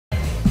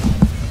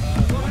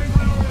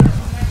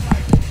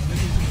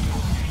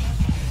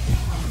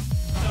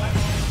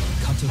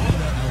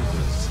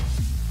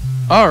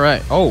All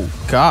right. Oh,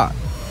 God.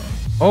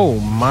 Oh,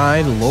 my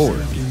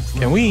Lord.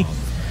 Can we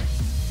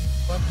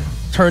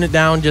turn it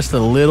down just a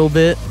little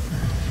bit?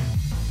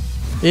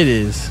 It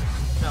is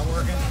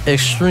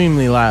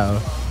extremely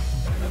loud.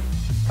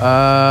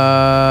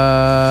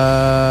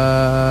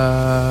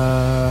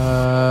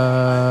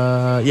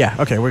 Yeah.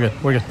 Okay, we're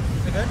good. We're good.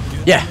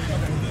 Yeah.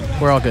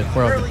 We're all good.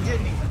 We're all good.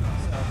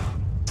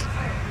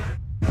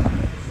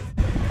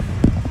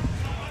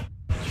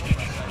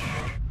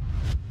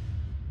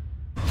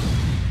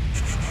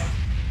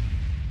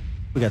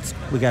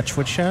 We got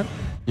Twitch chat.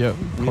 Yep.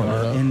 We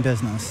are in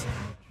business.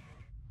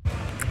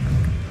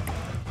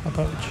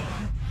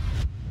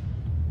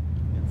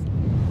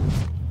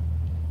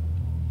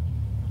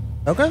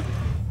 Okay.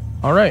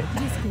 All right.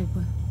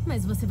 Desculpa,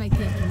 mas você vai ter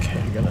que.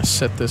 Okay, we're gonna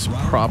set this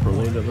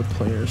properly to the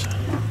players.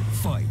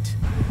 Fight.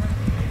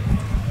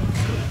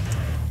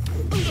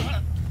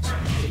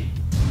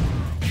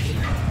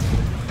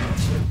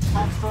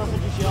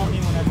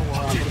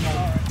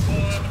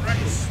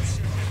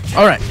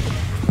 All right.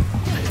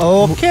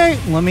 Okay,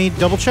 let me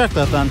double check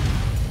that then.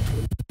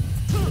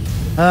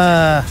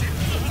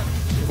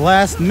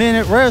 Last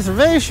minute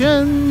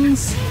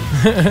reservations.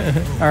 All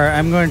right,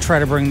 I'm going to try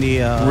to bring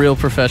the Real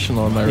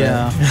professional, am I right?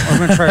 Yeah, I'm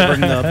going to try to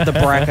bring the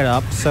bracket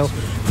up. So,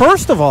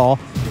 first of all,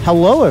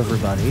 hello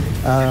everybody.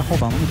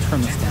 Hold on, let me turn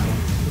this down.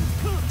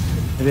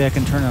 Maybe I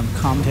can turn on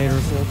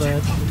commentators a little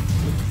bit.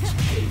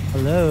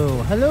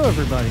 Hello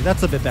everybody.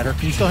 That's a bit better.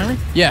 Can you still hear me?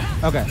 Yeah.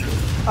 Okay.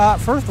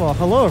 First of all,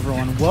 hello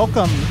everyone.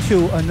 Welcome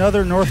to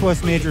another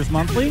Northwest Majors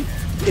Monthly.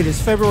 It is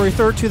February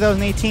 3rd,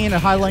 2018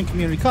 at Highline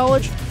Community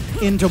College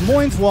in Des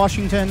Moines,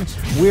 Washington.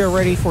 We are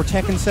ready for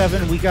Tekken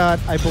 7. We got,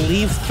 I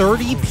believe,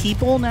 30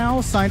 people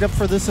now signed up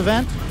for this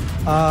event.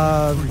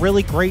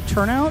 Really great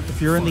turnout.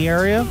 If you're in the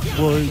area,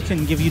 we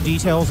can give you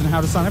details on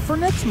how to sign up for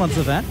next month's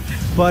event.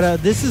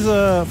 But this is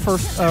a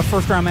first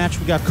round match.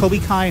 We got Kobe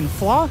Kai and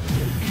Flaw.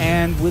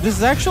 And this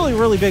is actually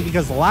really big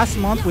because last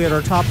month we had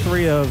our top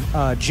three of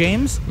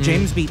James.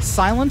 James beat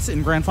Silence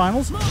in grand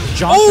finals.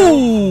 John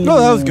Cho, no,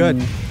 that was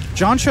good.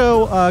 John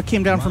Cho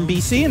came down from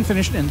BC and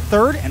finished in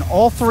third, and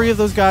all three of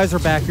those guys are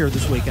back here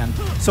this weekend.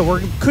 So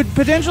we could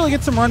potentially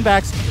get some run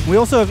backs. We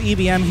also have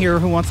EBM here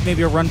who wants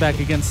maybe a run back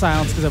against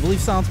Silence because I believe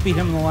Silence beat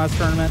him in the last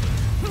tournament.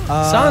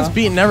 Silence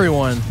beating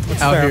everyone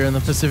out here in the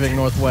Pacific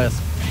Northwest.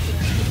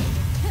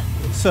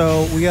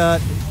 So we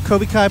got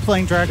Kobe Kai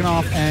playing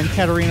Dragunov and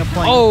Katarina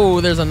playing...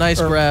 Oh, there's a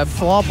nice grab.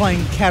 Flaw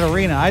playing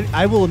Katarina.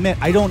 I will admit,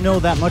 I don't know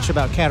that much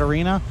about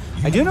Katarina.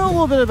 I do know a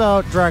little bit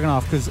about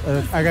Dragunov because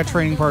I got a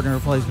training partner who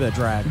plays a bit of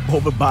drag.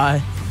 Oh,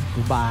 bye-bye.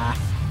 Goodbye.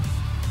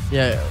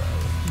 Yeah,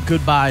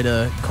 goodbye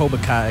to Kobe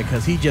Kai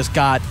because he just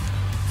got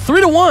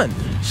 3-1,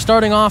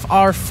 starting off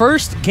our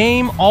first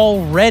game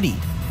already.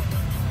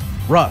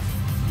 Rough.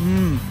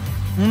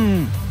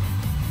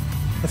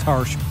 That's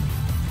harsh.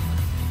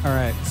 All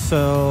right,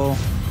 so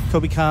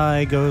Kobe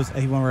Kai goes,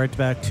 he went right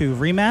back to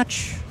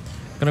rematch.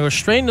 Gonna go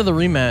straight into the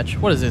rematch.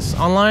 What is this,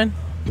 online?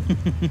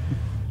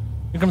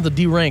 Here comes the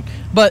D rank.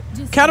 But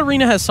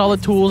Katarina has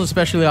solid tools,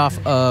 especially off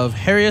of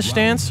Harriet's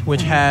stance,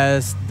 which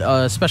has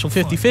special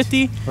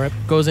 50-50. Right.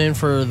 Goes in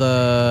for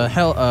the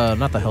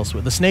not the Hell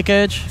Switch, the Snake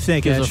Edge.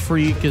 Snake gives Edge. a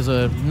free, gives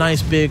a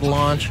nice big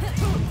launch.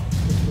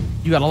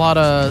 You got a lot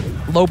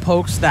of low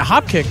pokes. That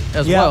hop kick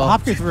as well. Yeah,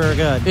 hop kick's very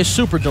good. It's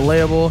super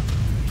delayable.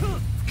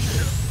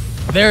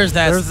 There's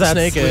that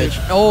Snake Edge.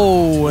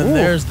 Oh, and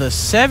there's the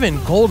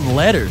 7 golden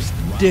letters.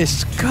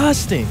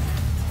 Disgusting.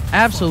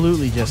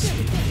 Absolutely just,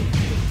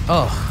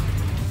 ugh.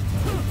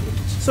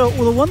 So,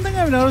 well, the one thing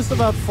I've noticed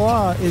about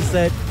Flaw is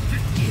that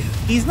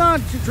he's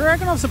not,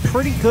 Dragunov's a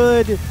pretty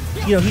good,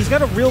 you know, he's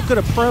got a real good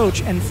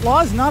approach, and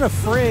Flaw's not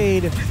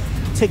afraid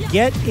to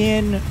get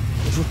in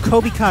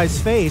Kobe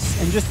Kai's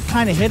face and just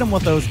kind of hit him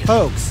with those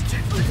pokes.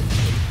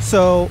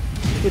 So,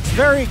 it's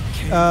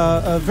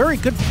a very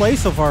good play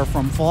so far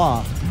from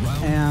Flaw.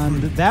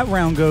 And that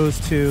round goes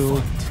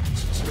to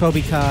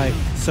Kobe Kai,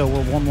 so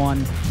we're 1-1.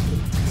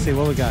 Let's see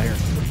what we got here.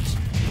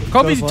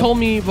 Kobe told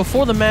me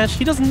before the match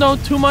he doesn't know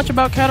too much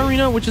about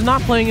Katarina, which is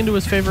not playing into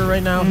his favor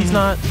right now. He's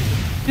not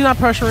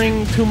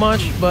pressuring too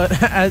much, but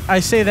I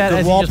say that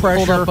as he just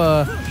pulled up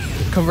a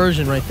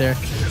conversion right there.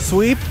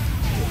 Sweep.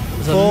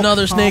 There's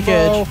another Snake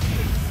Edge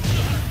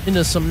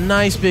into some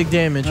nice big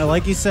damage.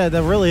 Like you said,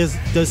 that really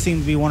does seem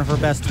to be one of her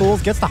best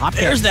tools. Gets the hop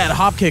kick. There's that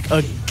hop kick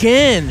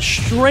again,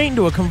 straight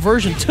into a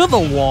conversion to the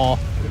wall.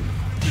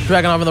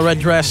 Dragunov in the red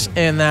dress,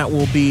 and that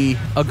will be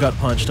a gut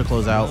punch to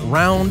close out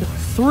round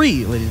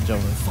 3, ladies and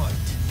gentlemen.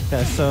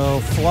 Okay, so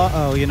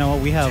oh, you know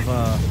what? We have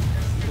I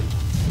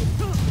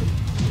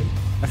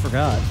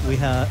forgot. We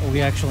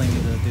actually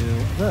need to do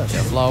this.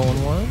 Yeah, Flaw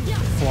 1-1.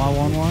 Flaw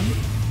 1-1.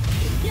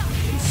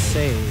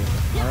 Save.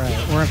 All right,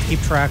 we're gonna have to keep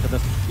track of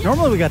this.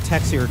 Normally we got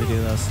Tex here to do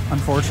this.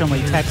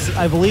 Unfortunately, Tex,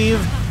 I believe,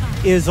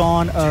 is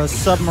on a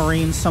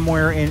submarine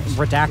somewhere in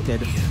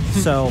Redacted.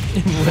 So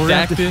we're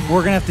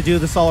gonna have to do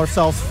this all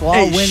ourselves. Flaw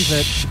wins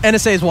it.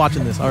 NSA is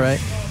watching this. All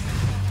right,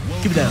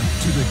 keep it down.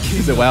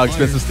 Is it wow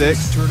expensive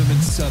sticks?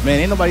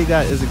 Man, ain't nobody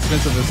got as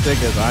expensive a stick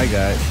as I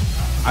got.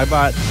 I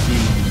bought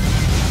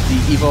the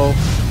Evo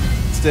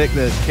stick,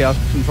 the Chaos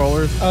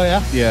controllers. Oh,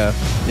 yeah? Yeah,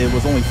 it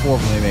was only 4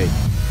 when they made.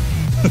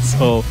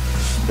 So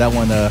that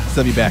one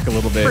set me back a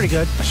little bit. Pretty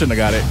good. I shouldn't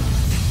have got it.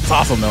 It's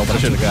awesome though, but I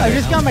shouldn't have got I it.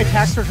 just got my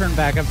tax return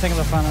back. I'm thinking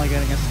about finally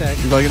getting a stick.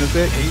 You going to get a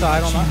stick? So I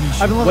don't know.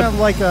 I've been looking at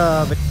like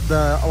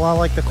a lot of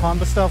like the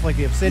combo stuff, like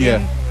the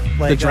Obsidian. Yeah.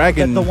 Like, The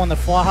dragon. the one that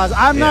Flaw has.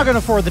 I'm not going to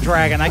afford the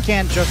dragon. I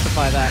can't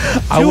justify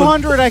that. I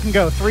 200 I can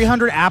go.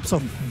 300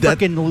 absolutely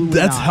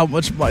That's how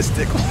much my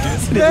stick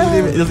was. It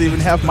doesn't even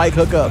have mic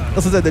hookup.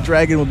 That's what I said. The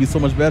dragon would be so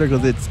much better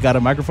because it's got a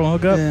microphone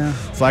hookup. Yeah.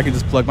 So I can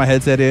just plug my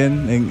headset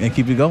in and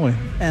keep it going.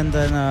 And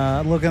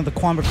then looking at the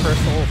Kwamba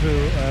Crystal,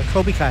 who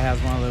Kobe Kai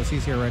has one of those.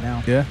 He's here right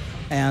now. Yeah.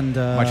 And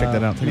Might check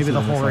that out. Take a maybe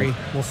look the at this Hori. one.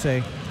 We'll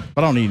see.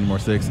 But I don't need any more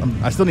sticks.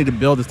 I still need to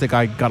build the stick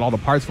I got all the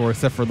parts for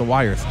except for the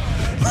wires.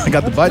 I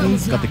got the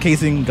buttons, got the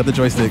casing, got the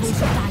joysticks,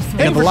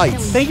 and the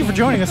lights. Thank you for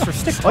joining us for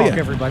Stick Talk,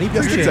 everybody.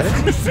 Appreciate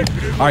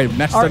it. All right,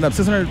 match starting up.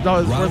 $600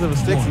 worth of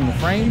sticks in the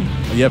frame.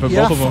 Yeah, but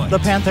both of them. The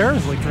Panthera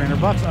is like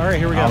 $300. All right,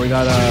 here we go. We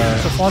got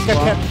So Flaw's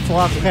got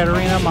Flaw's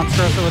Katarina,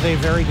 Monstrosa with a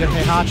very good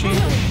Heihachi.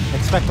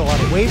 Expect a lot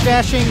of wave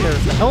dashing.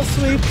 There's the hell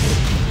sweeps.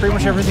 Pretty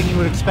much everything you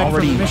would expect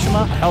from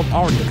Mishima. Health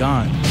already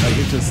gone. Like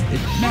it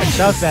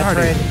That was bad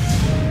trade.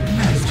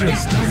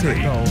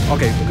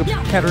 Okay, good.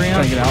 Katarina.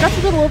 Trying to get out. Got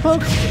some good low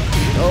pokes.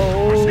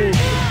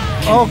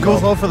 Oh,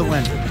 goes low for the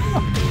win.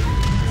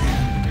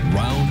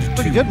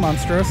 Pretty good,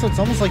 Monstrosa. It's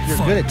almost like you're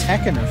good at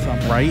Tekken or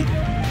something. Right?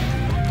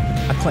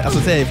 That's what I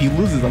said. If he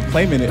loses, I'm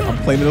claiming it. I'm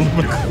claiming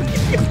Illuminati.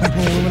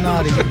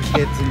 Illuminati, you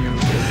kids in your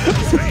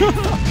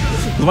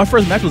Well, my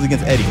first match was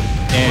against Eddie.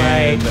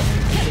 And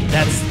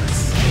that's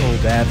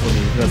so bad for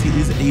me because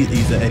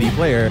he's an Eddie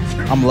player.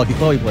 I'm a Lucky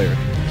Chloe player.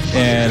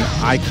 And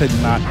I could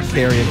not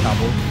carry a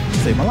combo to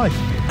save my life.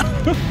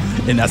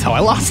 And that's how I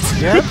lost.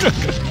 Yeah.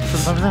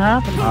 Sometimes it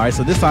happens. All right,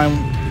 so this time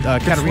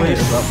Katarina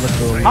is up. Let's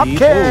go. Hop kick.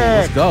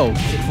 Let's go.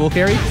 Full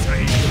carry.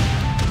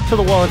 To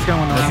the wall, it's going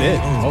around. That's it.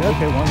 Oh,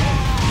 okay, one.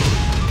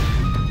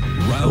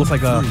 It looks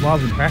like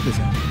Flaw's been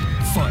practicing.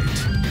 Fight.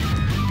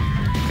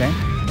 Okay.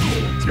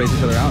 Space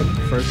each other out.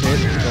 First hit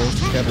goes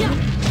to Katarina.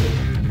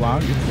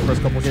 Block.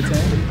 First couple hits in.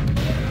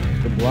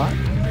 Good block.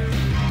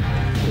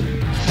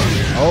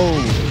 Oh,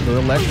 the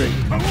electric.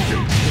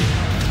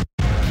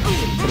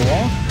 To the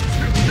wall.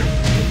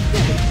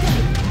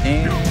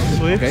 And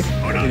Sweeps. okay.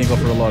 Didn't go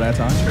for the low that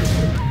time.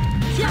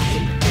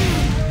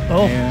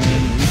 Oh. And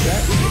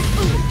reset.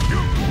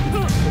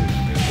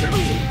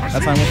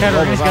 That time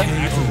Katarina's got-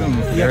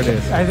 there it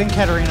is. I think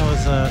Katarina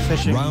was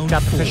fishing. Round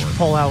Got the four. fish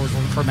pull out. Was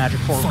looking for Magic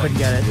 4. Couldn't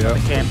get it. Yep.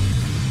 It came.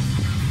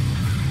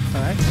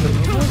 All right.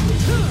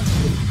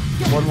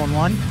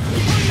 1-1-1.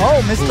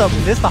 Oh, missed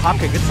the hop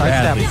kick. Good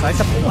sidestep. Yeah.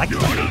 Sidestep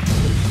electric.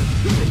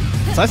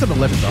 Sidestep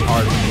electrics are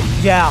hard.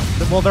 Yeah.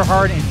 Well, they're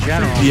hard in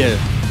general. Yeah.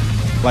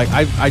 Like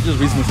I just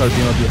recently started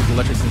being able to do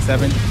electrics in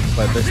 7,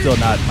 but they're still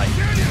not like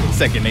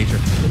second nature.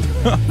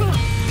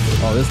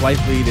 Oh, this life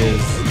lead is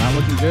not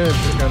looking good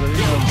for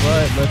Katarina,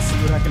 but let's see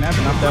what can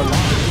happen. Not that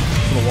long.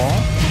 To the wall.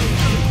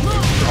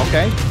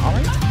 Okay. All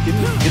right.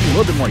 Getting a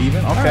little bit more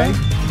even. Okay.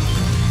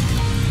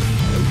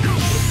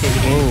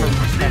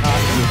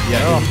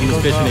 Yeah, he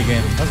was fishing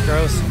again. That was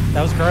gross.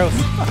 That was gross.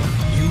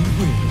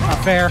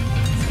 Not fair.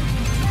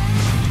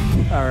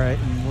 All right.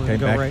 And we're Okay,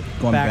 gonna go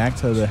going back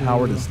to the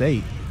Howard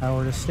Estate.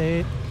 Howard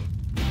Estate.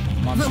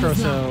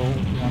 Monstroso.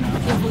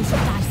 Eu vou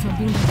chutar sua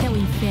bunda até o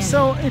inferno.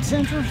 So it's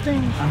interesting.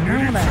 I'm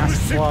not going to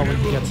ask Flaw when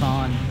he gets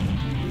on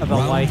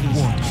about why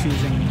he's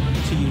choosing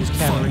to use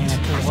Katarina,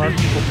 because a lot of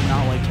people do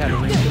not like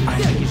Katarina.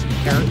 I think she's a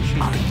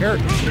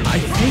character. I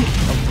think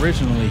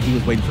originally he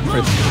was waiting for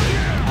Chris,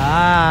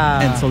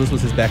 Ah. and so this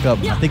was his backup.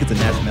 I think it's a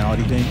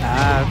nationality thing.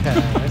 Okay.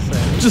 I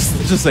see.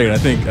 Just saying. I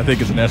think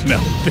it's a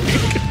nationality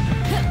thing.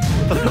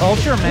 The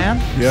culture, man.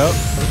 Yep.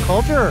 The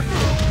culture.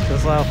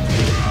 Goes low.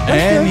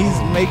 And he's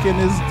making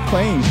his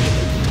claim.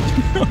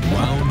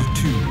 Round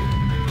 2.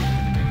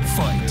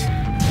 Fight.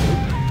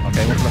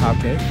 Okay, went for the hop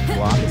kick.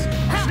 Blocked.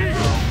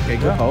 Okay,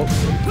 good pokes.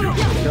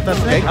 Got that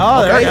Okay. thing?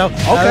 Oh, there Okay. you go.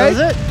 Okay. That was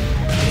it.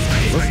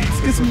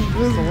 Let's get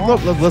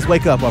some. Let's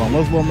wake up on him.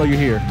 Let's let him know you're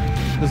here.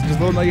 Just let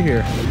him know you're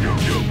here.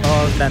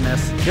 Oh, that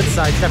miss. Good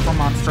sidestep from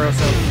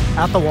Monstroso.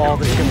 Out the wall.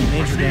 This is going to be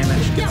major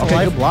damage. Gets the Okay,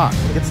 life. good block.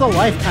 Gets the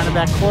life kind of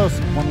back close.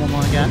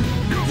 1-1-1 again.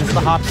 Just the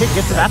hop kick.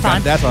 Gets it that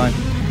time. That time.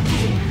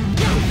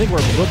 I think we're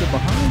a little bit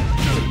behind.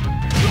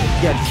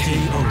 Yeah.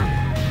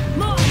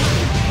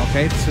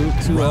 Okay,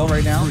 2-0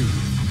 right now.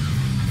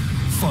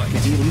 Fight.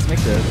 Can he at least make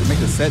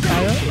the set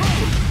tie up?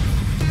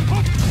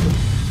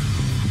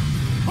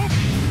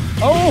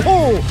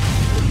 Oh!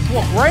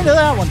 Well, right into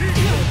that one.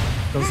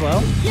 Go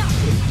slow.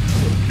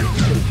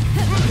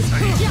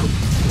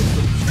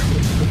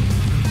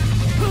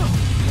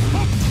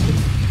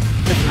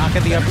 Did not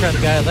get the uppercut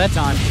guy at that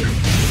time.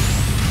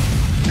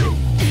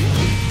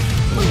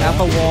 Out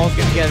the wall's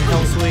gonna get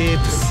hell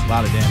sweeps. A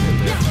lot of damage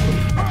there.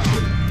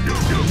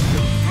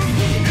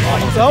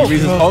 Oh, If he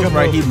reasons post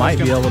right, he might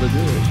be able to do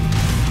it.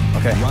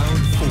 Okay. Round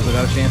 4. So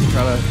got a chance to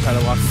try to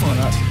lock this one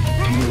up.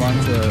 Move on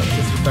to this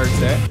is the third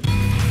set.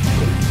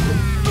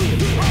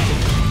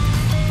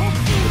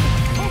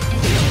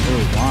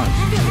 Ooh, launch.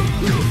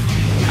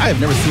 I have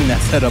never seen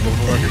that setup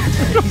before.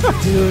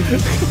 Dude,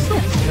 he's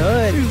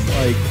good.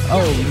 Like,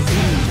 oh,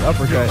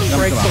 uppercut. No,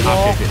 Breaks I'm the gonna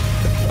wall. hop kick it.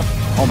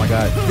 Oh my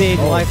god. Big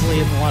Oh, life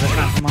lead and a lot of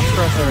time for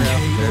Monstroso.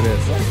 there it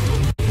is.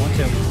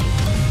 1-2.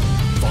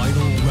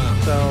 Final round.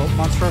 So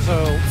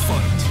Monstroso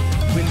Fight.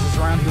 wins this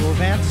round. He will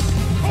advance.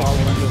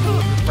 Following the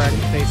loser's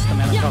bracket face the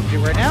man I'm talking to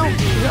right now.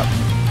 Yep.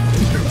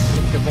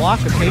 Good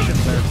block, good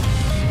patience there.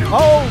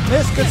 Oh,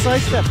 missed. Good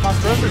sidestep.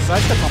 Monstroso's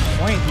sidestep on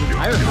point the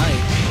entire night.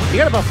 He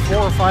got about 4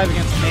 or 5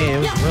 against me. It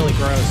was really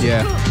gross.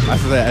 Yeah.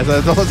 After that,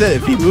 as I said,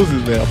 if he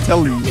loses, man, I'm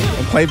telling you,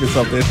 I'm claiming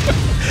something.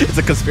 It's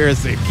a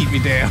conspiracy. Keep me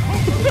down.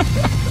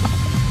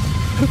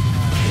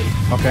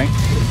 Okay.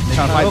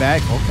 Trying to fight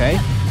back. Okay.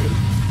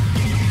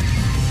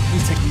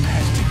 He's taking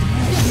that.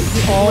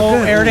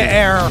 Oh, air to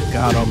air.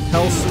 Got him.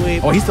 Hell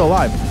sweep. Oh, he's still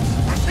alive.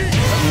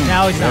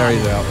 Now he's There not.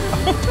 he's out.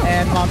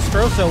 And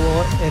Monstroso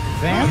will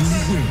advance.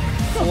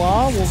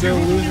 Flaw will go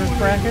loser's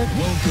bracket.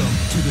 Welcome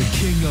to the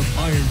King of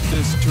Iron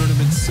Fist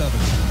Tournament 7.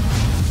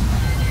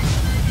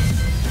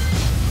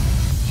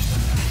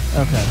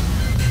 Okay.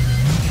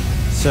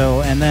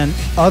 So, and then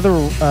other,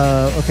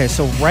 okay,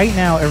 so right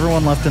now,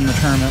 everyone left in the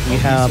tournament, we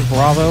have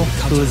Bravo,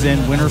 who is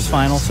in winner's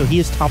final, so he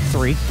is top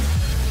 3.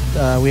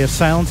 We have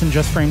Silence and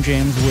Just Frame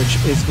James, which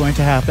is going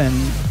to happen,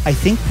 I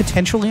think,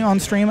 potentially on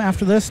stream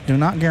after this. Do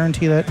not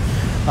guarantee that.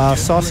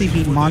 Saucy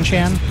beat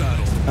Monchan.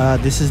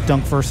 This is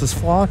Dunk versus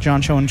Flaw.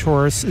 John Cho and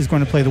Taurus is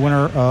going to play the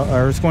winner,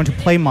 or is going to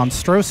play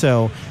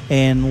Monstroso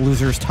in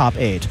loser's top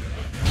 8.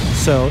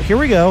 So here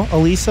we go.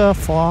 Elisa,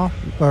 Flaw,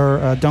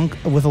 or Dunk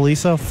with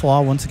Elisa,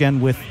 Flaw once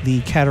again with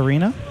the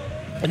Katarina.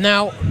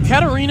 Now,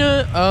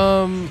 Katarina,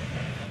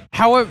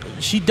 however,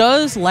 she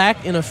does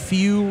lack in a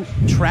few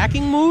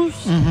tracking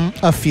moves.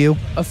 A few.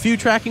 A few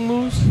tracking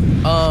moves.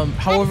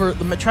 However,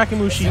 the tracking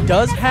moves she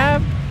does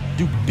have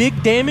do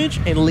big damage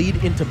and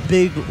lead into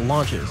big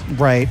launches.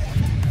 Right.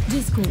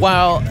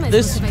 While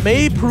this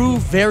may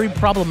prove very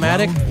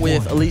problematic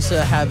with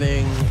Elisa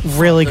having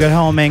Really good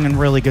homing and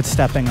really good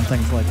stepping and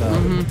things like that.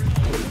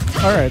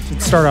 All right,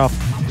 let's start off.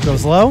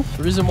 Goes low.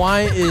 The reason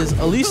why is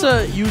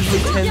Elisa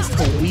usually tends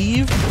to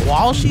weave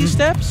while she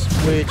steps,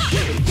 which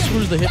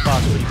screws the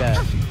hitbox pretty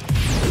bad.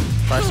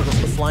 Tries to go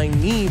for the flying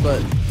knee,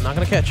 but not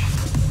gonna catch.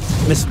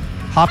 Miss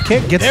hop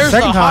kick, gets There's the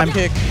second the hop time.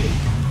 kick.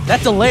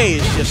 That delay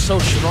is just so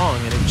strong,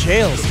 and it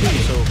jails too.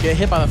 So get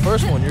hit by the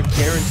first one, you're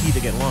guaranteed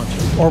to get launched.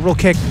 Orbital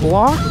kick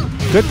block.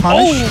 Good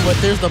punish. Oh,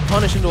 but there's the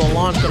punish into a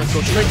launch. Gonna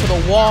go straight to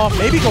the wall.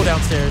 Maybe go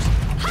downstairs.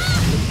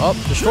 Oh,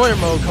 destroyer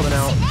mode coming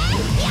out.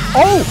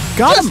 Oh,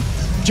 got him.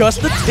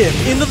 Just the tip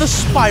into the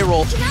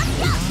spiral.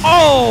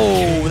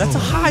 Oh, that's a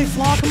high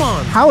Flaw. Come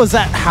on. How is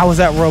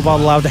that robot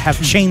allowed to have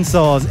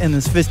chainsaws in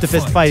this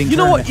fist-to-fist fighting? You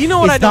know what? You know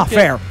what it's I don't not get?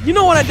 fair. You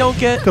know what I don't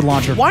get? Good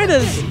launcher. Why do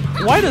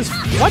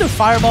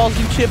fireballs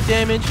do chip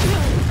damage?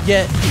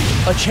 Yet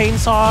a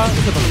chainsaw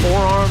to the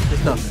forearm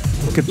is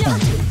nothing. Good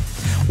point.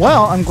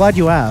 Well, I'm glad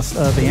you asked.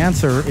 The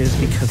answer is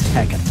because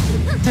Tekken.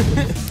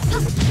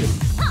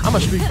 I'm a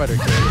Street Fighter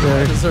kid.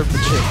 I deserve the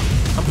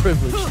chip. I'm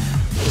privileged.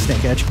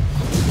 Snake Edge.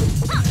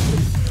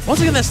 Once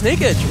again, that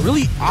Snake Edge,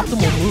 really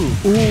optimal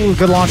move. Ooh,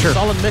 good launcher.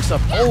 Solid mix-up.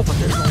 Oh, but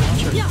there's no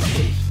launcher.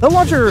 The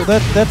launcher,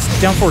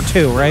 that's down for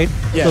 2, right?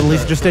 Yeah, So at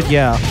least just did,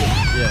 yeah.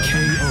 Yeah.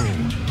 KO.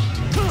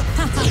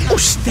 Oh,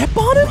 step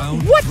on it?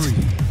 Round What? 3.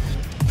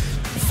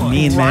 Fight.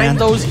 Mean man. Grind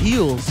those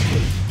heels.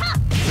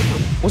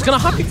 Was gonna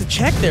hop kick the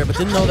check there, but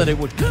didn't know that it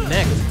would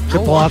connect. Good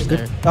No block. launch Good.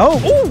 there.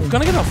 Oh, Oh,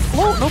 gonna get a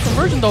float. No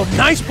conversion though.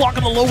 Nice block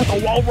on the low with the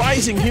wall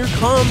rising. Here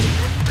comes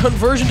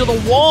conversion to the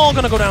wall.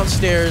 Gonna go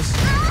downstairs.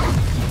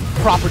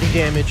 Property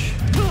damage.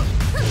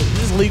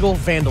 This is legal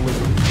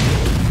vandalism.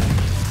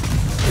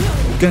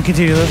 gonna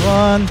continue this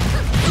one.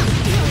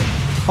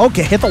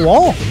 Okay, hit the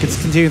wall. Gets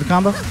to continue the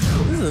combo.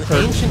 This is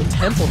an ancient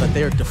temple that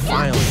they are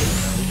defiling.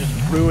 They're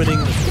just ruining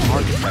the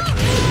architecture.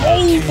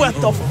 Oh,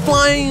 with the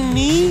flying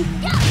knee.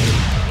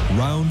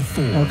 Round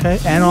 4. Okay,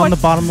 and on the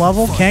bottom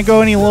level, can't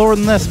go any lower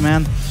than this,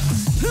 man.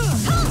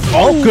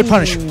 Oh, good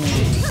punish.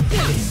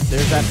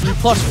 There's that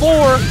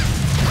 3+4.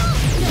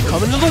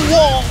 Coming to the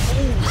wall.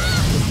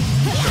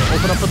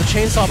 Open up for the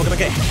chainsaw, but gonna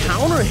get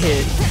counter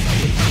hit.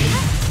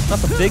 Not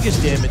the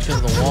biggest damage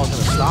into the wall, gonna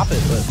stop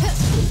it, but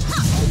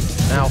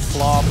now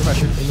Flaw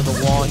pressured into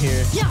the wall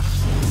here.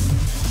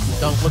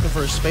 Dunk looking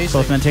for his space.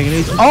 Both men taking it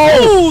easy.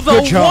 Oh, the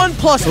good job.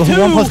 1+2.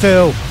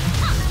 1+2.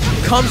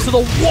 Comes to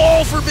the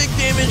wall for big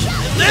damage.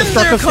 And then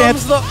there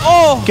Circumstance. comes the,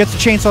 oh. Gets the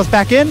chainsaws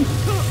back in.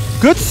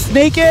 Good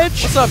snake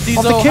edge. What's up,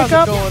 Diesel? Off the kick How's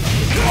up. it going?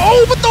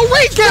 Oh, but the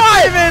rage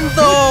driving!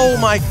 Oh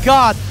my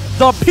god.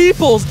 The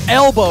people's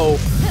elbow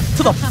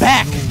to the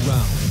back.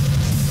 Round.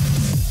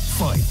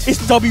 Fight. It's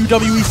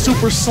WWE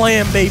Super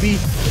Slam, baby.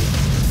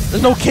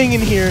 There's no king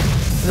in here.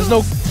 There's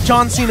no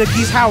John Cena,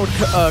 Geese Howard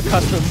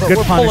custom, but Good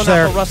we're punish pulling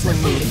there. out the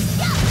wrestling move.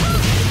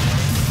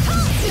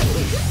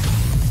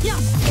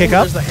 Kick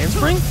up. There's the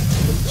handspring.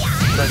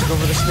 Tries to go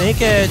for the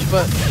snake edge,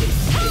 but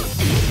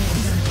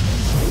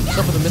what's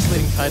up with the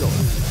misleading title?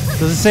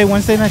 Does it say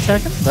Wednesday Night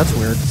Tekken? That's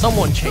weird.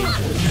 Someone change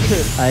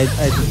it. I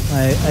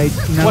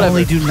not Whatever.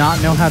 only do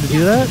not know how to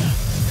do that,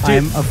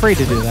 I'm afraid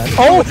to do that.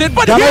 Oh,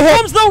 but here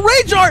comes the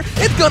Rage Art.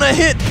 It's gonna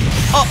hit.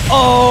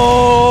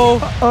 Uh-oh.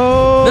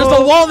 Oh. There's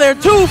the wall there,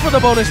 too, for the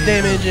bonus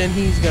damage, and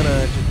he's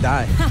gonna just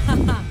die.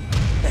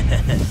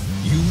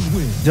 You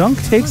win.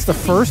 Dunk takes the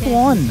first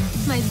one.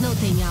 Mas não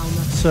tem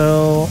alma.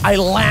 So, I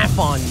laugh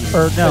on you.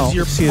 or no,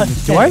 you're excuse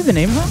me. Do I have the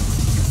name wrong?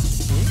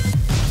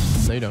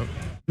 No, you don't.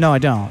 No, I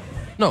don't.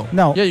 No.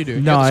 No. Yeah, you do.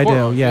 You No, have the I score do.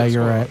 wrong. You Yeah, have the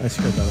you're score right. wrong. I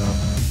screwed that up.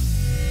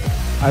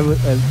 I would.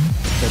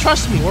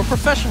 Trust me, we're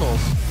professionals.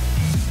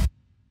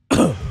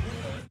 Get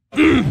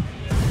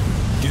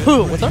Who?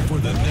 ready What's up? for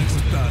the next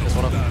battle. This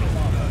one up.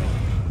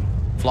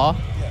 Flaw?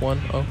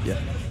 1-0. Yeah.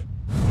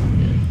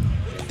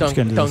 Just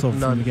gonna do this over from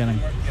the none. beginning.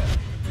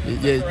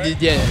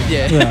 Yeah.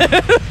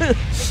 Yeah.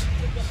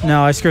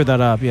 No, I screwed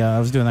that up. Yeah, I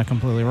was doing that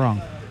completely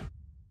wrong.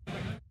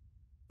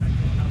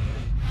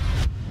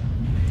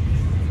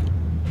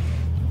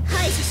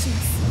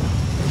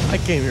 I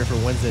came here for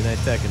Wednesday Night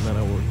Tekken, then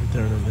I will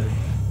return today.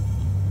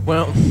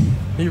 Well,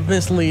 you're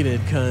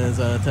misleaded because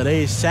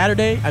today's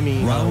Saturday. I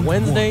mean Round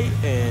Wednesday,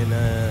 one.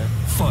 and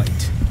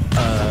Fight.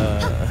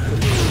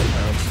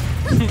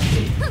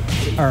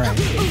 All right.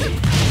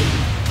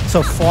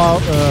 So Flaw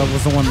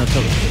was the one that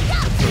took.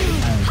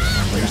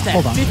 there's that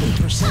Hold on.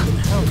 50%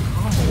 pound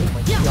combo. Oh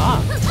my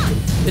god!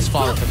 It's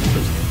Flaw 50%.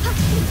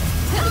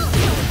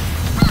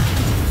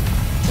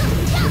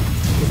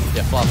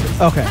 Yeah, Flaw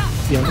 50%. Okay.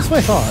 Yeah, that's what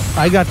I thought.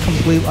 I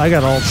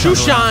got all. Shoe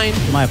turned around.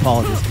 shine. My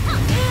apologies.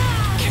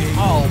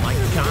 Oh my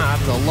god,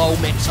 the low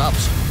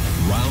mix-ups.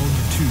 Round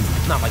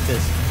 2. Not like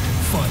this.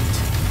 Fight.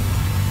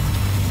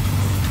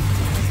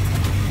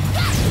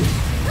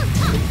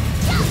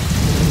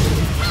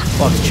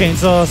 Lots of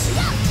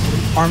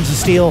chainsaws, arms of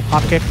steel,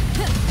 hop kick.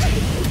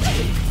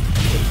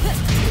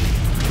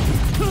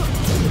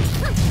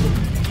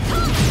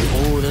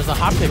 Oh, there's a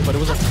hop kick, but it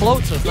was a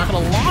float, so it's not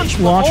going to launch.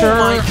 But Launcher. oh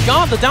my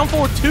god, the down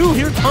forward 2.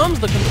 Here comes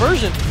the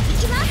conversion.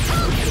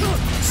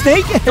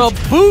 Snake. The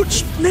boot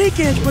snake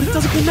edge, but it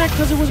doesn't connect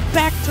because it was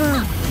back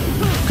turn.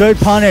 Good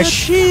The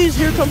punish. cheese.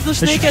 Here comes the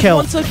snake should edge kill.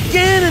 once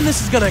again, and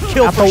this is going to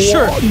kill At for the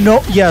sure. wall.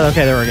 No. Yeah.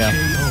 Okay. There we go.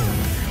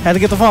 Had to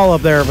get the follow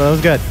up there, but that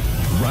was good.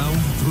 Round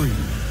 3.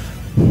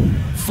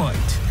 Fight.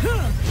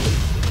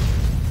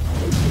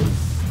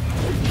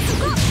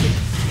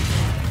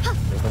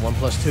 There's the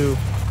 1+2.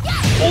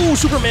 Oh,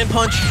 Superman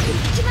punch.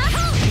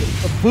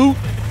 A boot.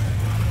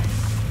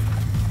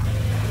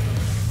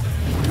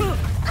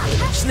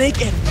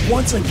 Snake edge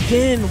once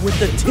again with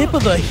the tip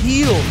of the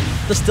heel.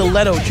 The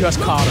stiletto just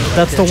caught her.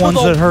 That's the To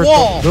ones that hurt.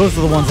 wall. Those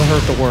are the ones that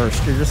hurt the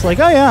worst. You're just like,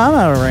 oh yeah, I'm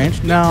out of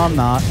range. No, I'm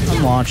not.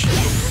 I'm launched.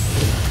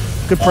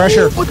 Good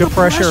pressure. Oh, with Good the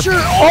pressure. pressure.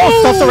 Oh,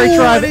 stuff the rage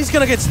drive. And he's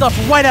gonna get stuffed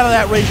right out of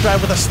that rage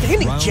drive with a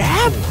standing Round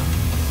jab.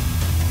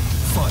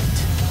 4.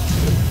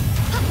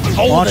 Fight.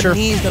 Oh, Launcher. the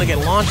knee's gonna get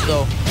launched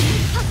though.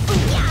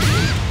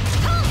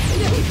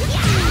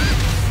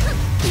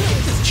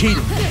 This is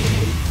cheating.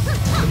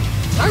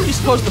 Aren't you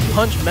supposed to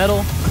punch metal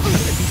and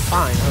be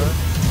fine,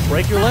 huh?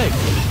 Break your leg.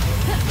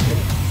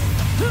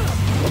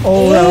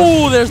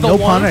 Oh, there's the no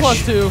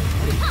 1+2.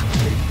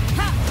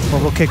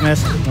 Orbital kick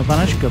miss. No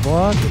punish. Good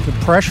block. Good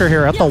pressure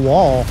here at the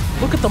wall.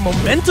 Look at the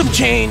momentum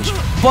change.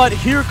 But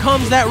here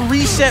comes that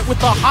reset with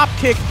the hop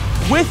kick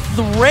with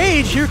the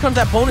rage. Here comes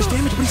that bonus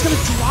damage, but he's gonna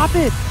drop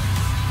it.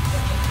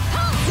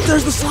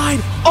 There's the slide.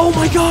 Oh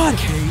my god.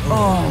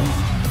 KO.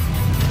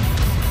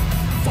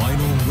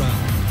 Final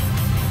round.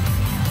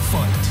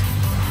 Fight.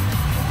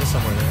 There's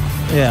somewhere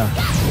there. Yeah.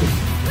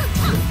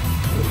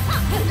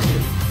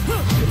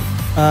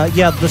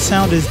 Yeah, the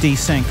sound is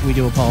desynced. We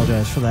do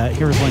apologize for that.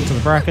 Here's a link to the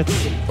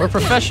brackets. We're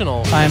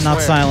professional. I am not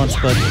swear. silenced,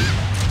 but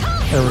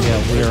there we go.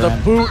 We There's are the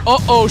in. boot.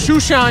 Uh-oh, shoe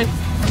shine.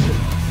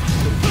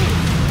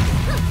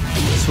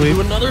 Sweep.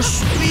 Do another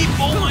sweep.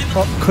 Oh my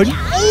god. Oh, couldn't.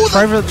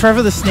 Oh,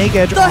 Trevor the snake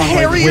edge. The on,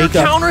 Harrier wake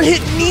up. counter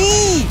hit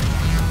knee.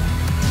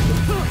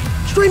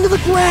 Straight to the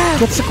grab.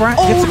 Gets the grab.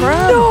 Oh Gets the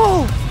grab.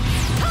 no.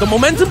 The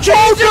momentum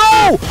change.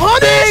 Oh no!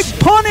 Punish. Big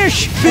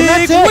punish. And Big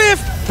that's it.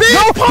 whiff. Big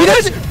No, he punish.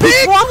 doesn't.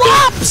 Big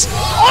drops.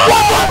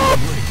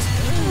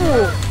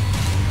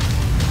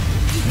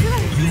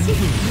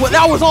 Well,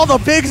 that was all the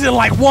bigs in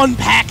like one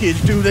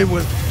package, dude. They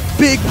was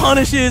big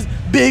punishes,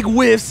 big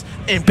whiffs,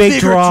 and Big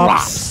bigger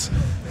drops.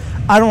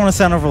 I don't want to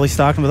sound overly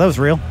stalking, but that was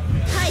real.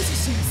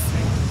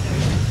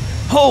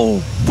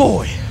 Oh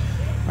boy,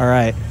 All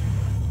right.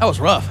 that was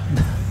rough.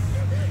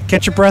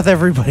 Catch your breath,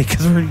 everybody,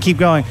 because we're going to keep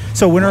going.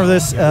 So winner of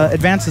this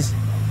advances.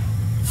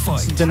 It's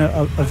Fight. been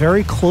a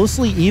very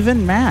closely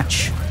even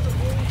match.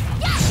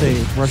 Let's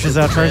see. Rushes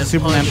out, tries a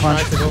Superman punch.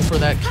 Tries to go for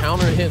that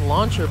counter hit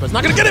launcher, but it's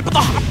not gonna get it. But the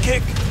hop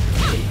kick.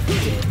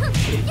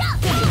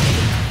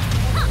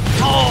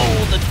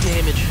 Oh, the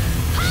damage.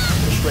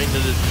 Straight into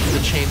the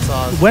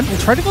chainsaws.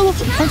 Tried to go look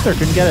for the punch there,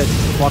 couldn't get it.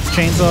 Blocks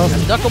chainsaw.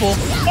 Duckable.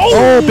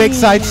 Oh, big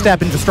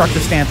sidestep and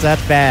destructive stance.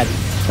 That's bad.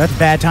 That's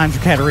bad times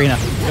for Katarina.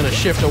 Gonna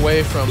shift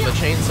away from the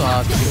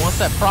chainsaws because he wants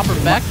that proper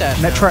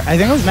backdash. I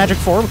think it was Magic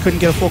 4, but couldn't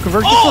get a full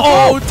conversion.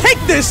 Oh, take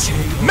this!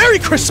 Merry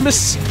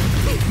Christmas!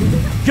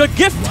 Your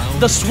gift,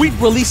 the sweet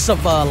release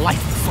of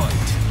life. Fight.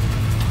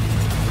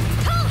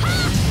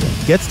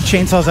 Gets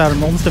chainsaws out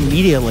almost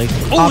immediately.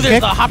 Oh, Hop there's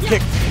kick. the hop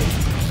kick.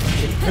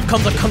 Here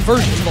comes a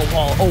conversion to the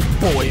wall. Oh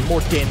boy,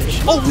 more damage.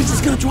 Oh, he's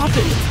just gonna drop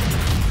it.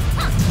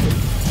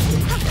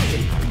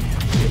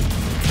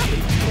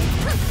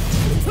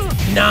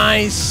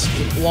 Nice.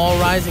 Wall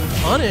rising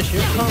punish.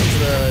 Here comes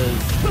the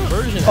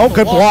conversion. Oh,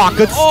 good block.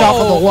 Good stuff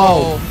on the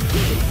low.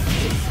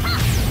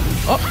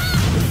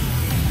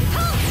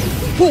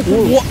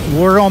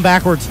 We're going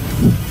backwards.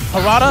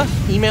 Harada,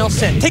 email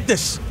sent. Take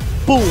this.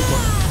 Boom.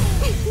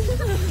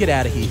 Get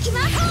out of here.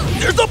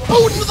 There's a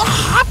boot into the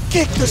hop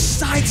kick. The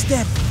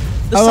sidestep.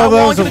 The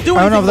sidewall ain't gonna do anything.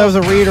 I don't know if that was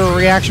a read or a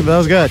reaction, but that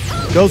was good.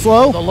 Goes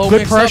low.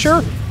 Good pressure.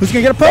 Up. Who's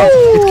gonna get a poke?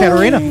 It's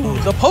Katarina.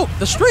 The poke.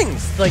 The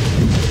strings. Like,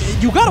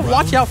 you gotta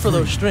watch out for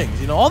those strings.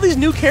 You know, all these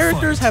new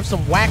characters have some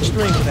whack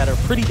strings that are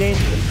pretty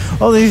dangerous.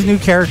 All these new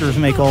characters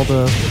make all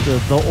the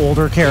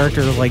older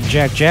characters like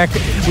Jack.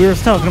 We were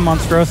talking to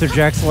Monstroso.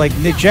 Jack's like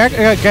Jack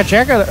got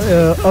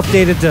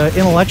updated to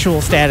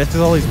intellectual status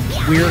because all these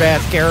weird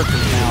ass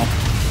characters now.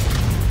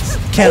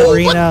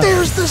 Katarina. Oh, but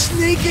there's the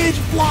snake edge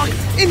block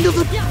into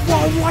the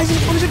wall rising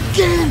punish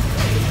again.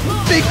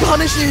 Big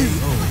punishes.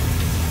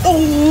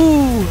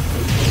 Oh,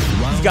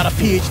 he's got a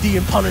PhD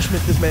in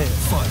punishment. This man.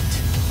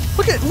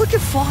 Look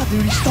at Flaw,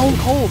 dude. He's stone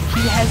cold.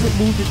 He hasn't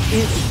moved an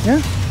inch. Yeah.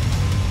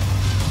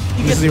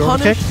 He gets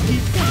punished.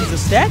 He's a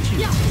statue.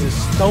 He's a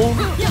stone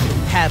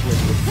tablet.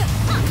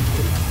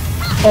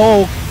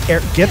 Oh,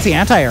 gets the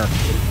anti-air.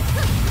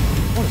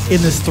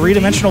 In this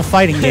three-dimensional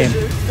fighting game.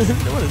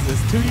 What is this?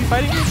 2D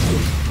fighting game?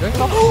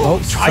 Oh,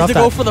 tries to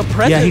go for the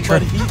present, yeah,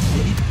 but he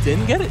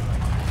didn't get it.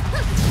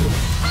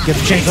 Gets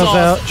the chainsaws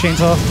out.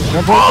 Chainsaw.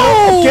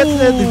 Oh!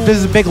 This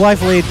is a big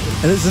life lead.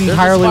 And this is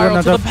entirely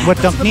what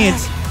Dunk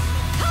needs.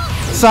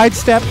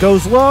 Sidestep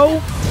goes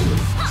low.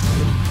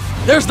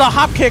 There's the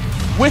hop kick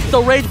with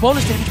the rage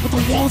bonus damage, but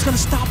the wall is going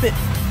to stop it.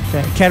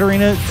 Okay,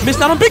 Katarina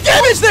missed out on big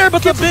damage there,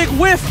 but the big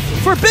whiff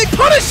for big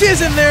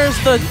punishes, and there's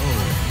the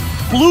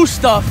blue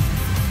stuff.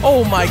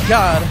 Oh my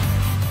god.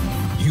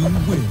 You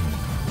win.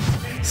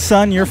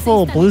 Son, you're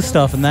full of blue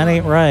stuff, and that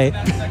ain't right.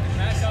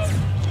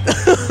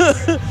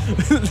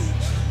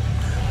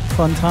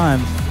 Fun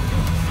time.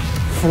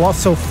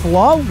 So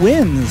Flaw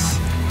wins.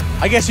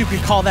 I guess you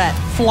could call that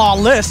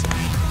flawless.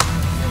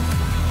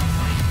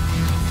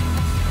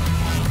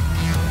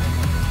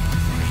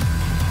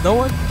 No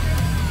one?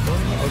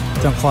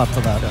 Don't clap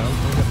for that.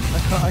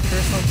 I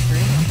cursed on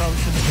stream. I probably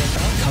shouldn't have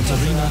done that.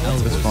 Katarina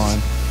Alves. It's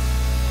fine.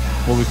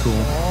 We'll be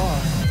cool.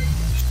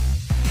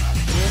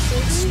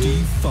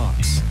 Steve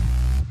Fox.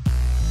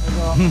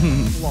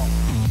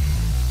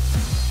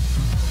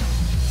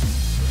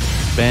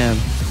 Ban.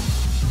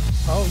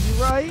 Oh, you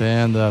right?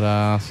 Ban that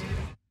ass.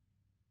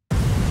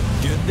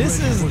 This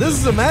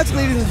is a match,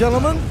 ladies and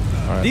gentlemen.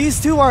 Right. These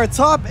two are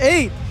top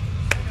 8.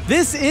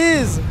 This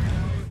is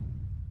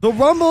the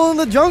Rumble in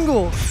the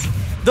Jungle,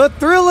 the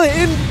Thriller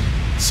in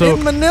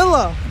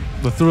Manila,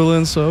 The Thriller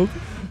and Soap.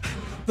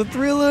 the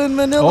Thriller in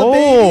Manila,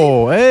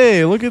 Oh,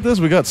 hey, look at this.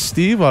 We got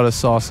Steve out of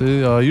Saucy.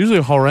 Usually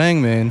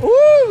Harang main. baby.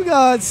 Ooh, we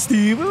got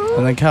Steve.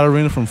 And then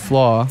Katarina from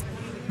Flaw.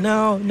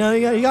 Now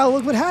you gotta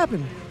look what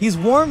happened. He's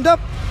warmed up.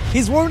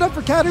 He's warmed up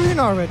for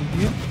Katarina already.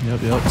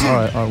 Yep. All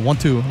right.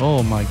 1-2.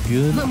 Oh my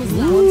god. Vamos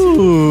lá.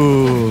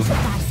 Ooh.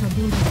 Tá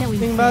subindo até o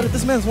Think about it.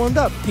 This man's warmed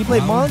up. He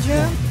played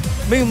Monjan.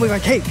 Made him look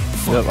like cake.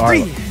 Yep. All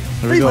right.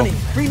 Here we Free go. money.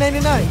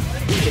 $3.99.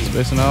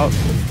 Spacing out.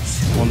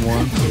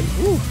 1-1.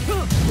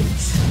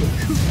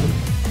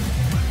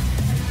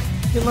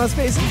 Get a lot of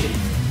space.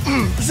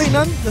 This ain't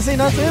none. This ain't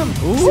none for him.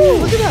 Ooh,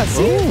 look at that.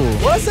 See?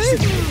 Ooh. What I say?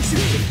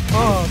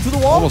 To the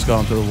wall. Almost got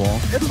him to the wall.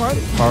 It's hard.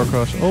 Power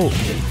crush. Oh.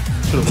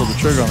 Should have pulled the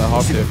trigger on that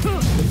hop kick.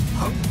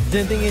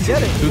 Didn't think he'd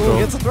get it. Two Ooh, throw.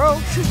 gets a throw.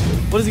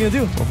 What is he gonna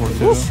do?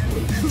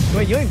 4-4-2.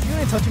 Wait, you ain't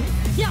touching me.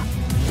 Yeah.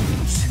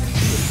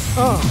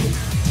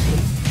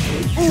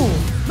 Ooh,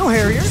 no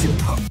Harrier.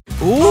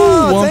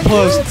 Ooh, 10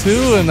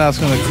 1+2, and that's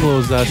gonna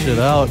close that shit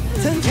out.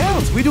 10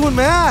 counts. We doing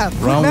math.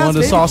 Round Math, 1 to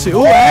baby. Saucy.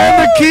 Ooh,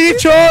 and the key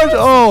charge.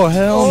 Oh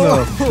hell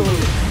no.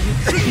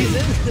 He's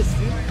in this,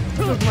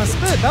 dude. Look at my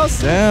spit. That was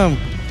Damn.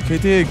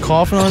 KTA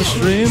coughing on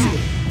stream.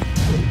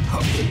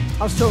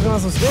 I was choking on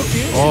some spit,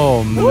 dude.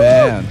 Oh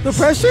man. The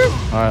pressure?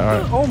 All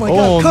right. Oh my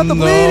god. Cut the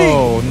bleeding.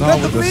 No, not Cut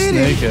the with the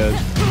bleeding. snake edge.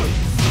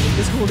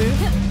 It's cool, dude.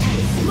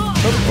 No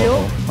big deal.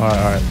 All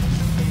right.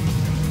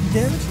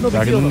 Damage? No big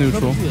Back deal. in the though.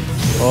 neutral. No big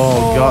deal.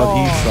 Oh god,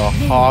 eats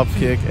a hop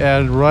kick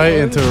and right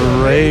into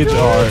rage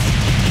art.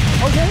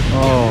 Okay.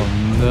 Oh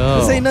no.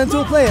 This ain't nothing to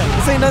a player.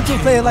 This ain't nothing to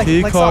a player like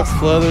Peacock Sauce.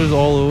 feathers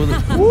all over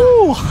the.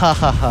 Woo! Ha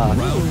ha ha.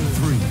 Round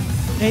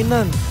 3. Ain't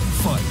none.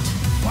 Fight.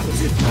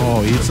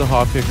 Oh, eats a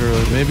hop kick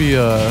early. Maybe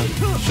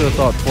should have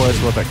thought twice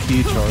about that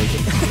key charge.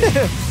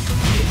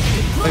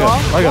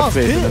 I got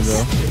faith in him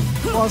though.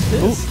 Lost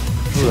this.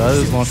 Ooh, that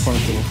is launch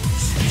punishable.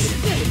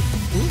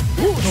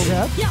 Ooh, no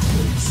grab.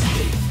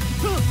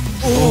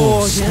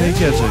 Oh, snake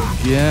edge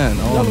again.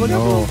 Look Oh out for him,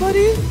 no.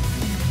 buddy.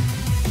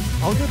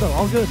 All good though.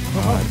 All good.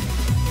 No problem.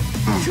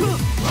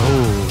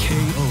 Oh.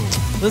 KO.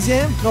 This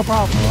game, no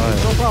problem.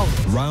 Alright. No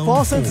problem. Round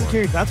False sense of 4.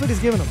 security. That's what he's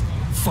giving him.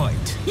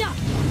 Fight. Yeah.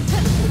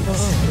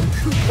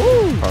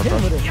 Ooh, Power hit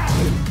him with it.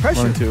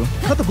 Pressure. 1-2.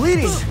 Cut the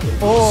bleeding.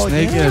 Oh,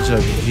 Snake damn. edge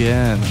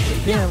again.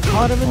 Damn,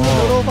 caught him in the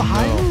middle of a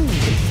high. no. Ooh,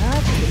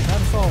 that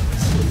solve.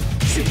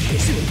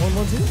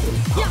 1-1-2.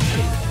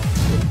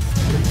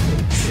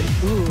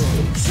 Ooh.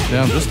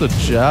 Damn, just the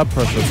jab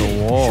pressure at the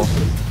wall.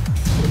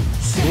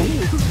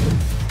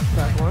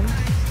 Back one.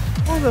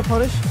 Oh, the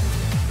punish.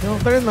 No,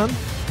 better than none.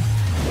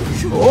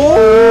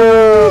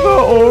 Oh, the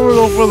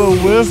orbital for the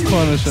whiff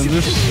punish, and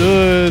this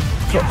should.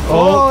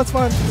 Oh, it's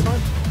fine. It's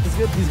fine. He's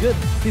good. He's good.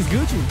 He's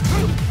Gucci.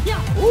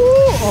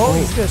 Ooh, oh,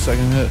 he's good.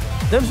 Second hit.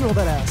 Them roll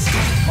that ass.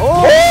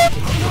 Oh!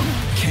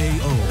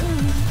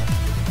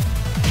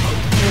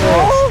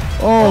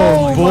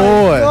 Oh,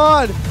 boy. My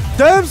God.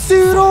 Damn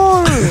suit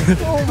on!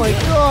 Oh my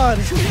God.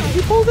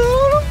 You pulled that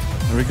on him?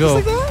 There we go.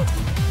 Just like that?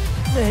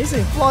 Man, he's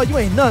saying, Flaw, you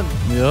ain't none.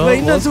 Yo, You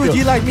ain't none let's to a go.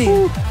 G like me.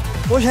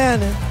 What's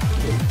happening?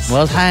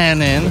 What's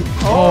happening?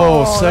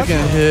 Oh, Oh, second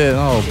that's hit.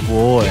 Oh,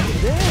 boy.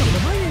 Damn, the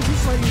money is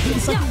just like you do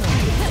something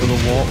now. For the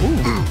wall.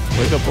 Ooh.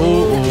 Wake up.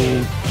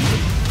 Oh,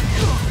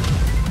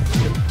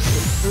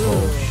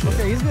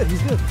 Okay, he's good.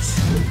 He's good.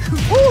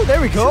 Oh,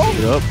 there we go.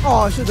 Yep.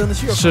 Oh, I should have done the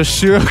Shiro.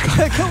 Shashiro.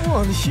 Come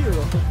on, the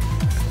Shiro.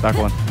 Back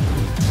one.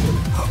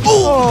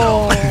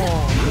 Oh,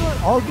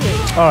 all good.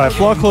 All right,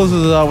 Flaw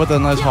closes it out with a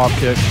nice hop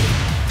kick.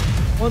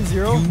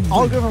 1-0.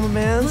 All good from a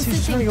man.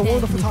 He's turning a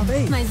world of top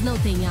 8. Mas não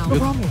tem alma. No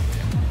problem.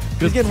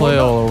 Good getting play warmed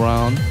up. all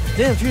around.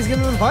 Damn, she's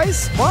giving him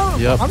advice? Wow.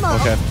 Yep, I'm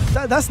not. okay.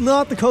 That's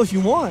not the coach you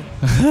want.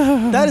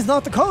 That is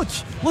not the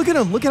coach. Look at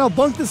him. Look at how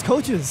bunked this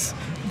coach is.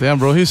 Damn,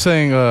 bro, he's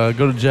saying go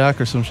to Jack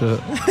or some shit.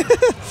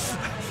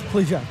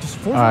 Play Jack. Just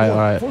 4-1. All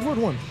right.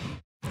 4-1.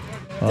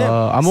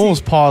 I'm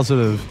almost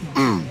positive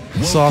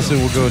Saucy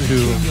will go to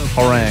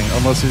Harang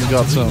unless he's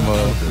got some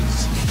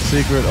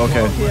secret.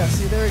 Okay. Yeah,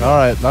 see, there we go. All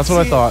right, that's what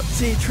I thought.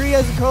 See, Tree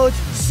as a coach,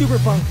 super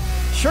punk.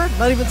 Shirt,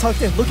 not even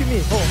tucked in. Look at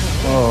me.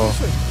 Oh.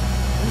 Let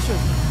me show you.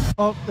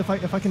 Oh, if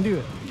I can do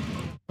it.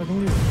 If I can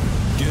do it.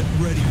 Get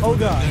ready. Oh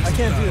God, I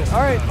can't do it.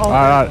 All right. All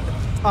right.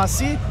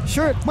 See,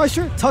 my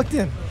shirt tucked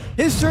in.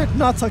 His shirt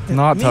not tucked in.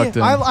 Not tucked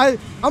in.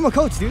 I'm a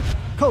coach, dude.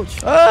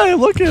 Coach. Hey,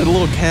 look at a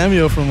little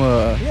cameo from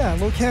Yeah, a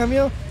little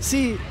cameo.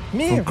 See,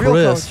 me, From real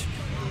Chris. coach.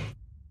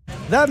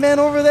 That man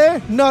over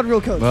there, not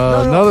real coach.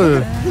 another.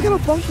 Look at how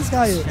bunk this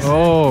guy is. Oh.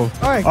 All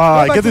right, All right,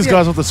 go back get to these the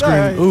guys end. off the screen. All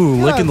right, Ooh,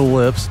 yeah. licking the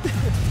lips.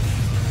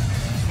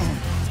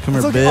 Come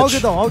It's here, okay. bitch. All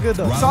good though. All good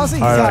though. Saucy,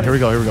 he's All got right, it. here we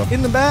go. Here we go.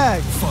 In the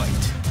bag. Fight.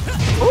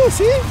 Oh,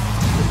 see?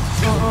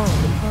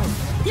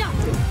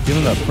 Give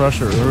him that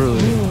pressure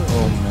early.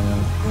 Oh man.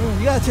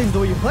 You gotta change the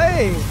way you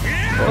play.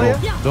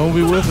 Oh, don't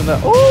be whiffing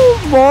that. Oh,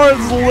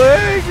 Martin's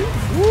leg.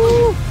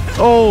 Woo.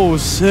 Oh,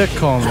 sick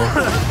combo.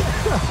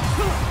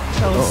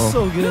 That was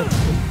so good.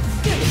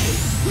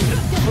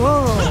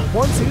 Oh,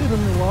 1-2,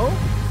 then the low.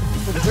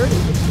 For the dirty.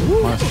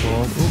 Nice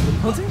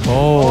 12. Hunting?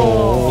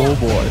 Oh,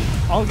 boy.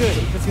 All good.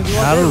 It's gonna be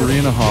all good.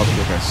 Katarina hop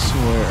kick, I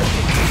swear.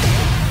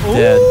 Ooh,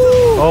 Dead.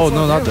 Oh, that's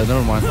no, not good. dead.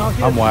 Never mind. Not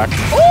good. I'm whacked.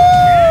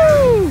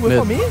 Ooh, whip Mid.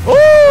 on me?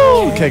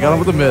 Oh, okay, got him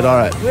with the mid. All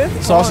right. Whip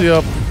Saucy on.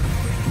 up.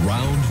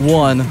 Round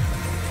 1.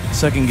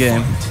 Second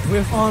game.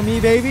 Whip on me,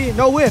 baby.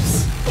 No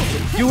whips.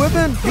 You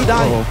whipping, you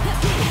die. Oh.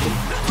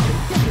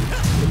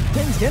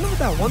 Damn, he's getting him with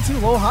that 1-2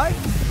 low high.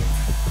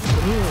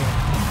 Ooh.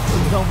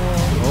 Double.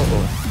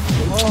 Uh-oh.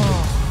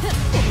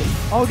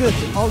 Oh. All good.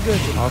 All good.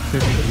 I'll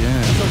kick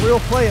again. He's a real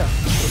player.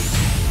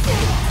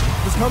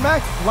 This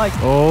comeback, like.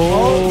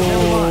 Oh,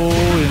 never mind.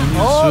 and he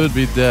Oh. should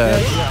be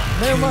dead. Yeah.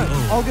 Never mind.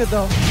 All good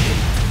though.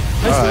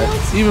 Nice All right,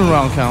 rounds. even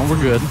round count.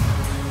 We're good.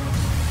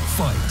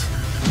 fight.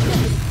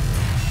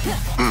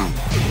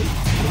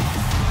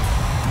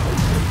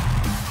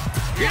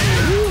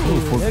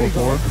 Ooh,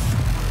 4-4-4.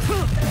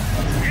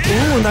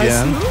 Ooh, nice.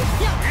 Again. move.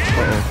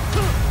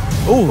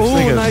 Oh, Ooh,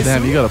 Snake nice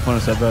damn, you move. gotta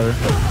punish that better.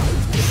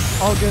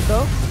 All good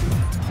though.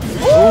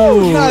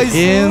 Ooh, nice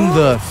in move.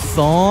 the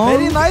thong.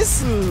 Very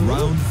nice.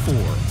 Round 4.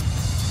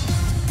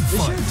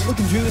 This shit's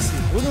looking juicy.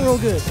 Looking real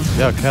good.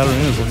 Yeah,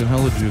 Katarina's looking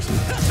hella juicy. No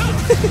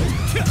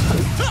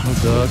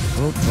duck.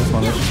 Oh, no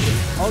punish.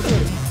 All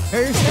good.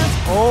 Parry stance.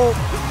 Oh.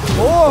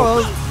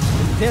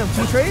 Damn,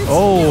 2 trades?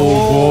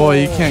 Oh, boy,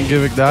 you can't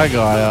gimmick that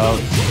guy out.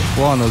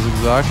 Flaw knows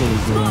exactly what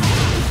he's doing.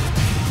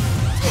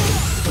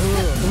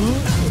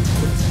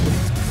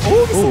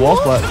 Oh, wall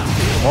splat.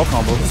 Wall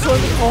combo.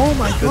 Oh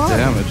my Good god.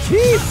 damage.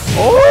 Jeez.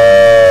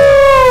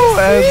 Oh,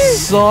 and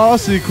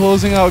Saucy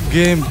closing out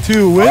game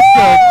 2 with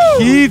the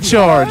key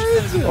charge.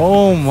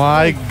 Oh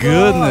my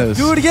goodness.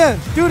 Do it again.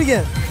 Do it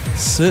again.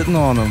 Sitting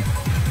on him.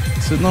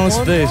 Sitting on his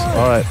One face. more.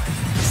 All right.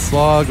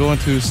 Slaw going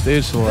to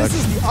stage select.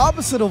 This is the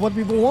opposite of what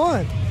people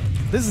want.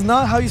 This is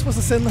not how you're supposed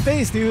to sit in the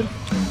face, dude.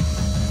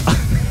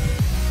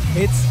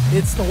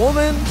 It's the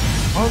woman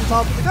on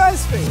top of the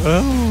guy's face.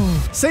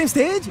 Oh. Same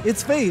stage,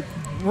 it's fate.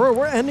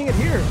 We're ending it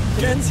here.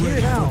 It ends here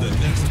now. The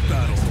next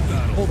battle.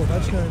 Hold on, I'm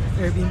just gonna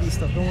Airbnb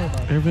stuff. Don't worry about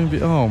it.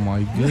 Airbnb. Oh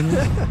my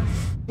goodness.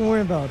 Don't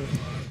worry about it.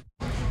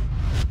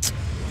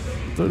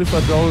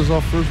 $35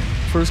 off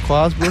first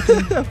class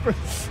booking.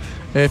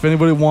 Hey, if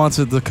anybody wants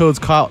it, the code's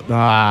Kyle.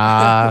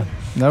 Ah,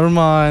 never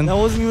mind. That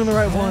wasn't even the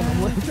right one. I'm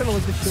trying to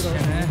look this shit up.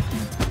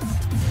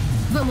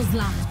 Vamos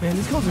lá. Man,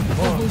 these codes are Eu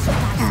fun. vou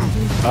chutar seu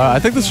bem I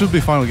think this should be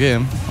final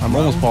game. I'm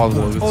almost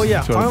positive. It's Oh,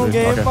 yeah. 2 out of Final 3.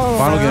 game, Okay. final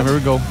Final game. round. Here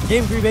we go.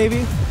 Game 3,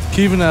 baby.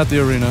 Keeping at the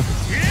arena.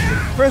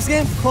 First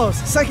game, close.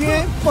 Second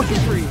game, fucking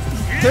free.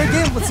 Third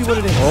game, let's see what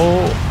it is.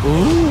 Oh,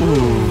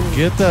 ooh.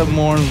 Get that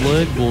Moines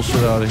leg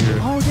bullshit out of here.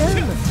 Oh,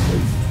 again.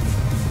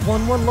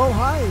 1-1 low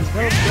highs.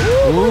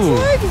 Ooh.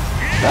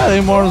 That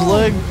ain't Moines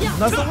leg.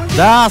 That's the one.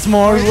 That's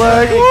Moines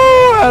leg.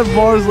 Ooh, that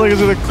Moines leg is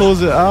going to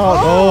close it out.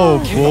 Oh,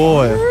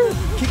 boy.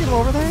 Kick it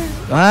over there.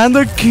 And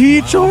the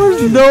key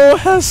charge, no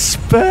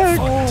respect.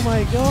 Oh,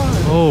 my God.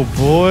 Oh,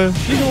 boy.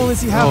 You can only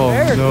see half Oh, of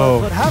Eric, no.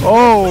 but half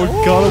Oh,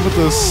 got him with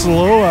the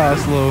slow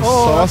ass low.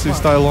 Oh, Saucy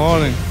that's fine.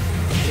 styloning.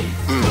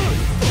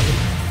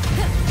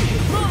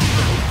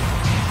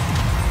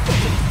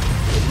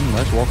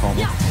 Nice wall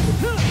combo.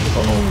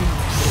 Uh-oh.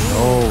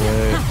 No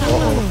way.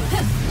 Uh-oh.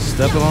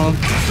 Stepping on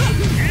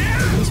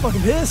him. He's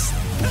fucking pissed.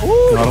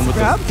 Ooh, Got him with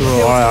grab. the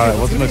throw. Alright,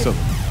 let's mix up.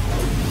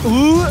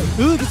 Ooh,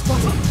 gets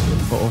busted.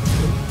 Uh-oh.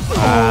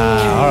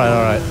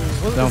 Alright.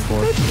 Down 4.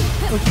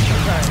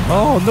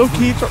 Oh, no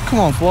key. Come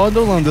on, Flaw.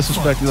 Don't let him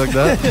disrespect you like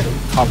that.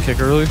 Top kick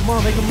early. Come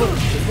on, make him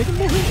move. Make him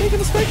move. Make him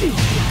respect you.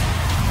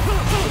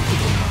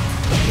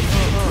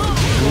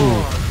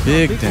 Ooh,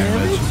 big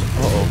damage.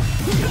 Uh-oh.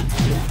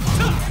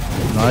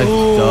 Nice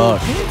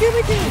duck. Give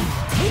me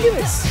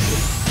this.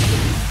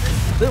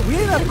 We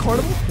ain't at a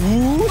carnival.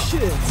 Ooh,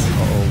 shit.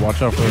 Uh-oh,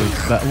 watch out for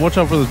this. Watch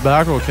out for this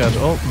back roll catch.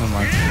 Oh, never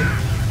mind.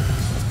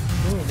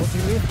 What's he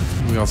mean?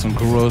 We got some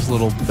gross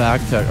little back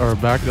tech or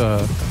back roll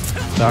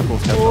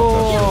catch.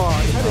 Oh,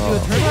 I tried to do a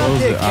turnaround close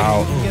kick it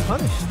out. and get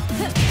punished.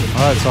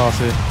 All right,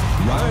 Saucy.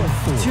 Round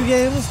 4. 2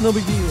 games, no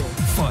big deal.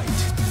 Fight.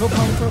 No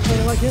problem for a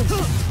player like him.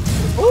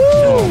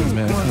 Oh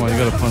man, come on, you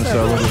gotta punish that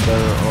a little bit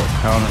better. Oh,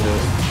 counter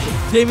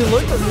hit. David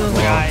looked at me and was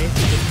like, "Aye."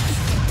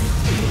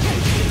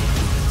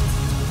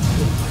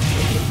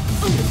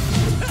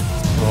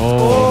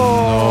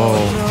 Oh,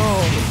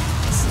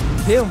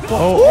 no. Damn, fuck.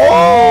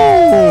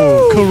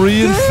 Oh,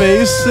 Korean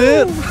face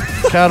sit.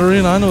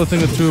 Katarina, I know a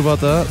thing or two about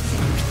that.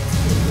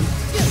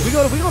 We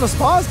go to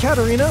spas,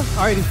 Katarina. All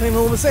right, he's playing a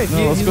little bit safe.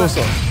 No, let's He's go. not-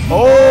 So.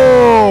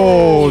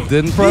 Oh,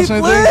 didn't press He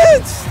anything.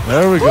 blitzed.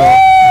 There we go.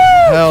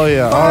 Hell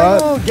yeah. All right.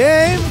 Final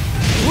game.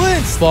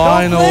 Blitz.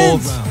 Final, Don't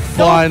blitz.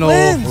 final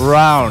Don't blitz.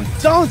 round.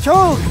 Don't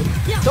choke.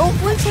 Don't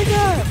blitz like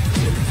that.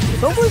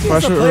 Don't blitz against a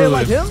Pressure player early.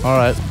 like him. All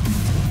right,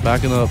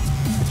 backing up,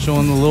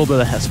 showing a little bit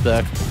of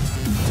respect.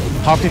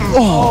 Hop kick.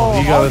 Oh,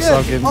 you gotta all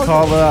suck good, it. all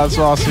Call good. it out,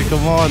 Saucy.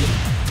 Come on.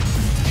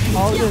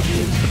 All good,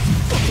 dude.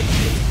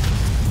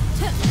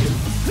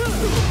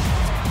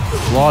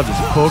 Law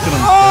just poking him.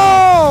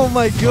 Oh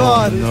my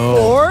God. no.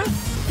 4.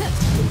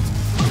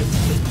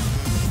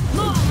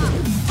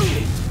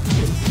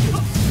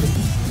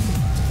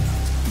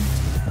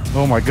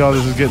 Oh my God,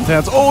 this is getting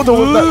tense. Oh, no,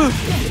 what that?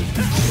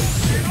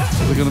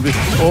 Is it gonna be?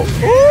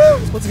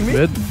 Oh, What's it gonna be?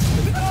 mid.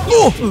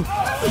 Oh,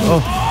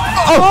 oh,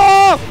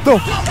 oh, no.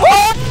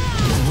 Oh.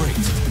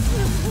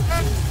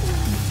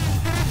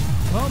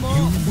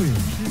 You win.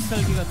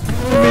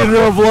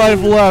 Meter of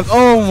life left.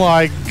 Oh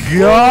my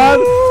God.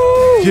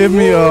 Give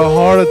me a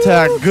heart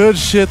attack. Good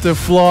shit to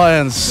Flaw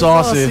and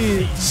Saucy.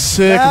 Saucy.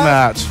 Sick That-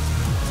 match.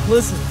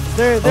 Listen,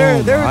 there Oh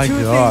are my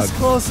 2 God. things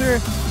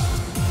closer.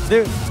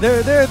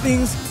 There are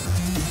things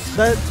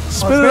that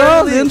Spit are it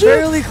out, barely, Ninja.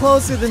 barely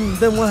closer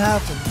than what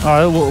happened.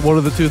 All right, what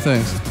are the 2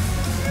 things?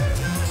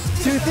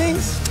 2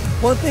 things.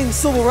 1 thing,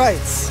 civil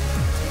rights.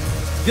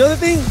 The other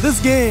thing, this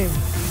game.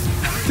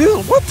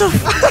 Dude, what the?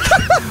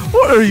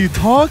 What are you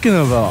talking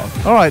about?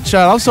 All right,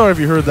 Chad. I'm sorry if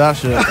you heard that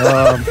shit.